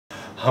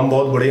हम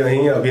बहुत बढ़िया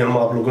हैं। अभी हम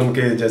आप लोगों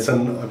के जैसन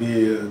अभी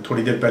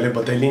थोड़ी देर पहले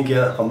बतैली कि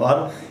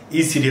हमार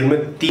इस सीरियल में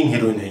 3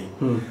 हीरोइन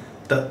हैं।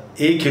 तो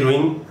एक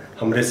हीरोइन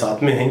हमारे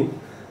साथ में है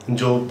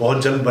जो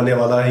बहुत जल्द बनने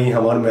वाला है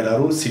हमारे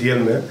मेहरारू सीरियल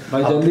में।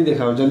 भाई जल्दी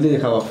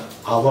दिखाओ आप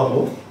आवा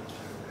हो।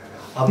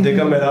 अब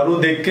देखा मेहरारू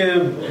देख के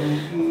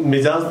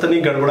मिजाज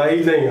तनी गड़बड़ाई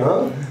नहीं। हाँ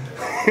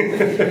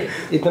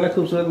इतना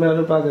खूबसूरत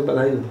मेहरारू पा के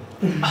बधाई हो।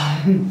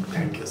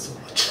 Thank you so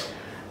much.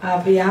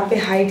 आप यहाँ पे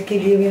हाइट के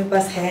लिए मेरे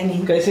पास है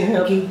नहीं। कैसे हैं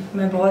आप?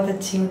 मैं बहुत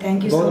अच्छी हूँ,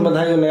 थैंक यू सो मच। बहुत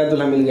बधाई हो, नया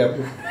दूल्हा मिल गया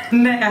आपको।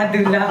 नया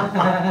दूल्हा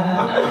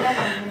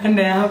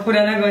नया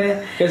पुराना गोरे।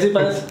 कैसी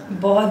पास?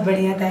 बहुत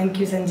बढ़िया, थैंक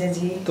यू संजय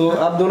जी। तो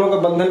आप दोनों का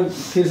बंधन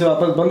फिर से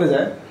वापस बंध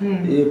जाए,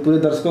 ये पूरे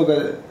दर्शकों का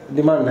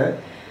डिमांड है।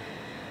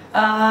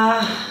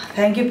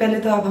 Thank you. पहले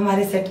तो आप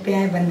हमारे सेट पे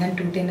आए, बंधन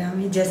टूटे ना।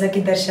 जैसा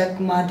कि दर्शक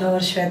माधव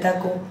और श्वेता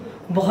को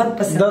बहुत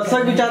पसंद।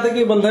 दर्शक भी चाहते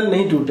कि बंधन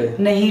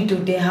नहीं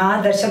टूटे।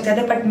 हाँ दर्शक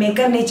चाहते, बट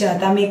मेकर नहीं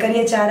चाहता। मेकर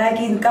ये चाह रहा है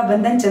कि इनका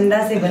बंधन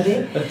चंदा से बंधे।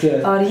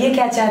 अच्छा। और ये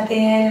क्या चाहते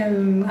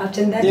हैं आप?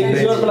 चंदा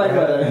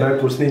मैं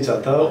कुछ नहीं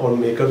चाहता और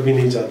मेकर भी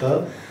नहीं चाहता।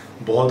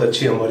 बहुत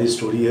अच्छी हमारी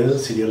स्टोरी है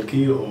सीरियल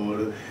की,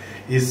 और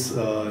इस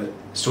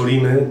स्टोरी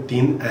में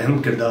 3 अहम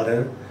किरदार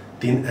हैं,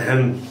 3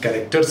 अहम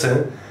कैरेक्टर्स हैं।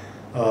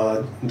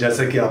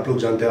 जैसा कि आप लोग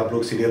जानते हैं, आप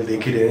लोग सीरियल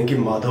देख ही रहे हैं कि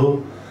माधव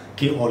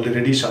की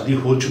ऑलरेडी शादी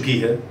हो चुकी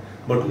है,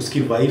 बट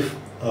उसकी वाइफ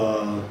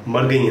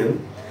मर गई हैं,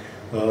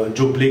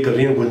 जो प्ले कर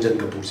रही हैं गुंजन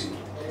कपूर जी।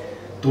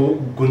 तो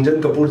गुंजन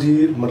कपूर जी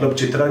मतलब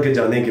चित्रा के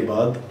जाने के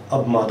बाद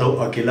अब माधव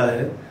अकेला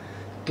है।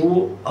 तो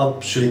अब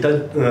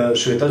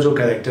श्वेता जो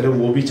कैरेक्टर है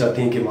वो भी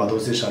चाहती हैं कि माधव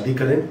से शादी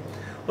करें,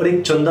 और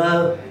एक चंदा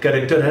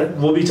कैरेक्टर है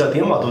वो भी चाहती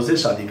है माधव से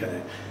शादी करें।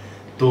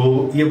 तो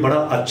ये बड़ा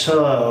अच्छा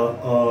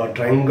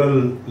ट्रायंगल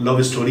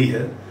लव स्टोरी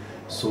है।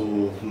 सो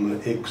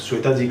एक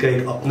श्वेता जी का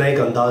एक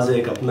अंदाज है,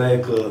 एक अपना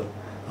एक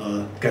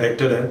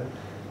कैरेक्टर है।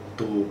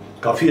 तो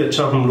काफ़ी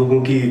अच्छा हम लोगों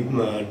की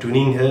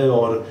ट्यूनिंग है,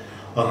 और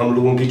हम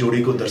लोगों की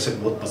जोड़ी को दर्शक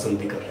बहुत पसंद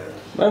भी कर रहे हैं।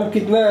 मैम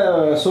कितना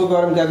शो के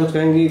बारे में क्या कुछ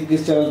कहेंगी?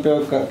 किस चैनल पे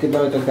और कितना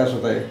बजे टेलीकास्ट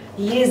होता है?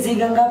 ये जी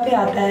गंगा पे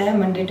आता है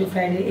मंडे टू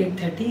फ्राइडे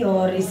 8:30,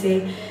 और इसे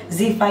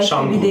Z5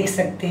 पे भी देख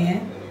सकते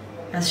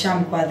हैं।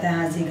 शाम को आता है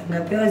हाँ जी गंगा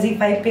पे, और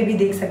Z5 पे भी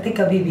देख सकते हैं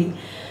कभी भी।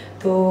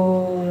 तो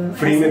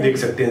फ्री में देख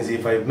सकते हैं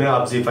Z5 में।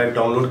 आप Z5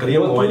 डाउनलोड करिए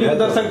मोबाइल में।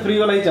 दर्शक फ्री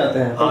वाला ही चाहते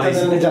हैं। हाँ,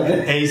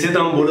 ऐसे तो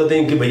हम बोलते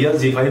हैं कि भैया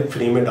Z5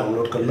 फ्री में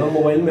डाउनलोड कर लो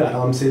मोबाइल में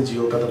आराम से।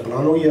 जियो का तो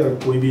प्लान हो या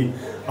कोई भी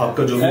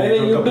आपका जो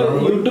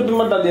यूट्यूब पे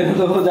मत डालिए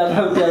तो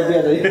ज्यादा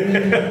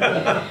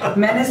जाइए।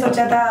 मैंने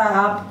सोचा था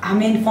आप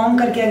हमें इन्फॉर्म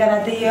करके अगर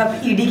आते हैं,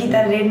 आप ईडी की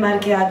तरह रेड मार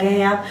के आ गए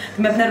हैं आप,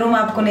 तो मैं अपना रूम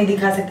आपको नहीं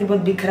दिखा सकती,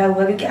 बहुत बिखरा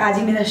हुआ, क्योंकि आज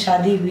ही मेरा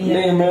शादी हुई है।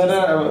 नहीं मेरा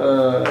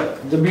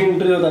जब भी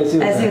इंटरव्यू होता है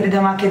ऐसे होते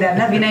धमाकेदार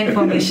ना, बिना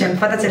इन्फॉर्मेशन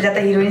पता चल जाता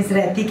है हीरोइंस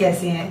रहती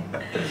कैसे हैं।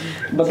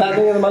 बता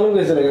देंगे तो मालूम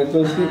कैसे रहेगा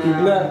तो उसकी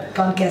कितना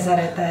कौन कैसा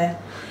रहता है।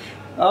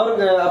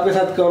 और आपके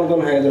साथ कौन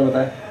कौन है जरा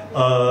बताएं।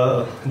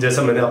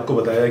 जैसा मैंने आपको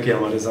बताया कि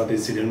हमारे साथ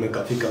इस सीरियल में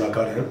काफ़ी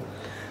कलाकार हैं।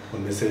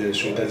 उनमें से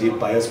श्वेता जी,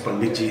 पायस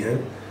पंडित जी हैं,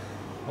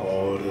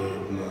 और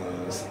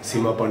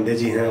सीमा पांडे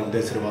जी हैं,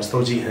 उदय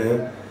श्रीवास्तव जी हैं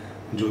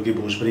जो कि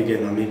भोजपुरी के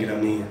नामी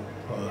गिरामी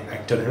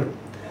एक्टर हैं,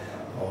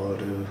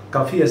 और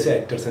काफ़ी ऐसे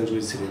एक्टर्स हैं जो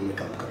इस सीरियल में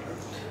काम कर रहे हैं।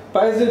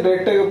 पायस जी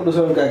डायरेक्टर और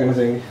प्रोड्यूसर में क्या कहना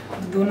चाहेंगे?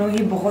 दोनों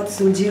ही बहुत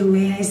सुलझे हुए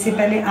हैं। इससे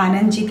पहले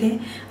आनंद जी थे,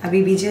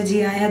 अभी विजय जी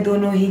आए हैं।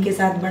 दोनों ही के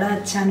साथ बड़ा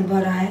अच्छा अनुभव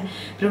रहा है।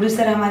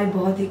 प्रोड्यूसर हमारे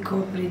बहुत ही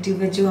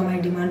कोऑपरेटिव है, जो हमारी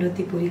डिमांड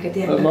होती है पूरी करते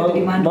हैं।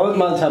 बहुत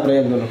माल छाप रहे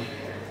हैं दोनों,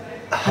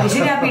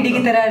 इसीलिए आप ईडी की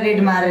तरह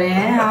रेड मार रहे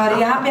हैं। और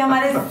यहाँ पे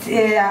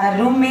हमारे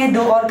रूम में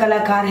 2 और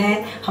कलाकार हैं,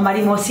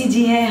 हमारी मौसी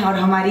जी हैं और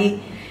हमारी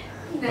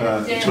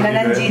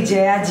ननन जी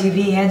जया जी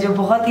भी हैं, जो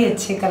बहुत ही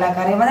अच्छे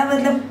कलाकार हैं।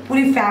 मतलब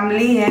पूरी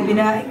फैमिली है,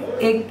 बिना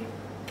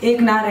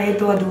एक ना रहे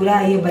तो अधूरा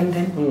है ये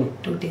बंधन,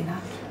 टूटे ना।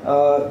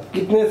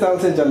 कितने साल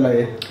से चल रहा है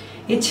ये?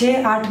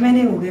 6-8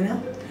 महीने हो गए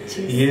ना।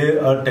 ये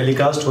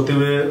टेलीकास्ट होते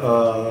हुए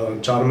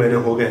 4 महीने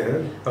हो गए हैं।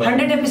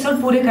 100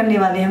 एपिसोड पूरे करने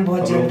वाले हैं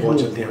बहुत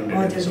जल्दी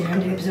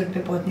 100 एपिसोड पे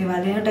पहुंचने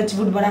वाले हैं।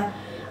 टचवुड बड़ा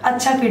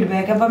अच्छा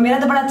फीडबैक है, पर मेरा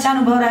तो बड़ा अच्छा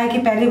अनुभव रहा है कि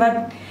पहली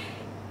बार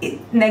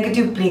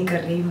नेगेटिव प्ले कर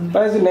रही हूँ।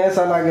 नया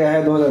साल आ गया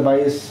है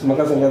 2022,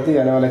 मकर संक्रांति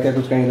आने वाला, क्या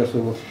कुछ कहेंगे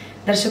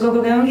दर्शकों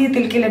को? कहूँगी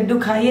तिल के लड्डू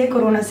खाइए,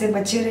 कोरोना से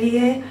बचे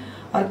रहिए,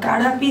 और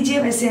काढ़ा पीजिए,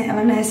 वैसे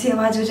वरना ऐसी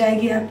आवाज हो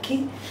जाएगी आपकी।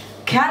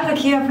 ख्याल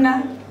रखिए अपना,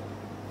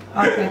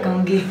 और क्या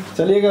कहूँगी।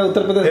 चलिएगा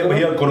उत्तर प्रदेश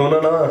भैया, कोरोना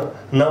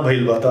ना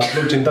भइल बात, आप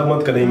लोग चिंता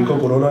मत करें। इनको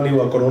कोरोना नहीं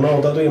हुआ। कोरोना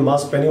होता तो ये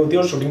मास्क पहनी होती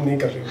है और शूटिंग नहीं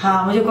कर रही।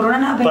 हाँ मुझे कोरोना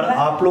ना पर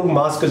आप लोग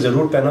मास्क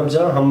जरूर पहनब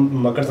जा। हम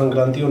मकर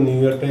संक्रांति और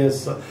न्यू ईयर पे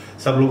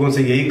सब लोगों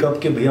से यही कब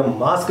कि भैया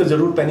मास्क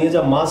जरूर पहनिए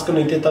जा। मास्क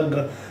नहीं थे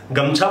तक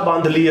गमछा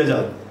बांध लिया जा,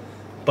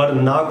 पर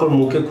नाक और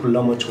मुंह के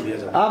खुला मत छोड़िए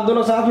जा। आप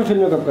दोनों साथ में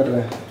फिल्में कब कर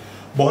रहे हैं?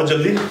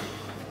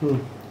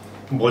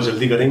 बहुत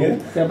जल्दी करेंगे।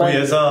 कोई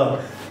ऐसा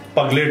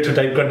पगलेट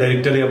टाइप का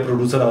डायरेक्टर या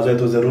प्रोड्यूसर आ जाए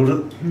तो जरूर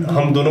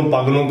हम दोनों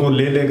पागलों को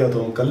ले लेगा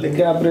तो हम कर लेंगे।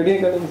 क्या आप रेडी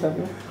करेंगे साथ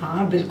में?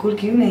 हाँ बिल्कुल,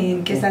 क्यों नहीं।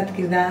 इनके साथ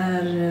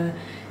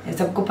किरदार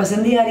सबको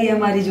पसंद ही आ रही है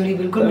हमारी जोड़ी।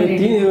 बिल्कुल मेरी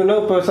 3 हीरो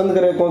पसंद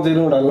करे कौन सी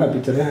हीरो डालना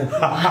पिक्चर है।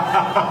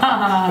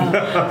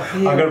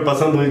 अगर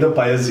पसंद हुई तो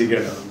पायस जी के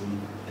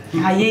डाल।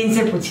 हाँ ये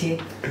इनसे पूछिए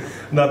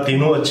ना।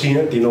 तीनों अच्छी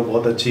हैं, तीनों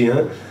बहुत अच्छी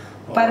हैं,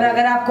 पर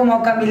अगर आपको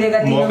मौका मिलेगा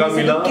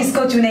तो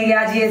किसको चुनेंगे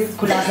आज? ये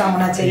खुलासा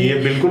होना चाहिए, ये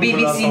बिल्कुल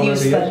BBC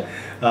न्यूज़ पर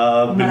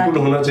बिल्कुल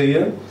होना चाहिए,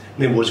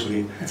 नहीं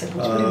भोजपुरी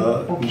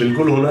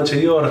बिल्कुल होना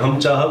चाहिए। और हम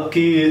चाहब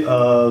कि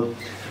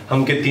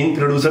हमके 3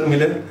 प्रोड्यूसर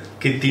मिले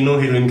कि तीनों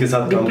हीरोइन के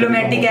साथ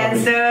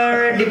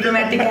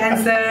डिप्लोमेटिक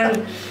आंसर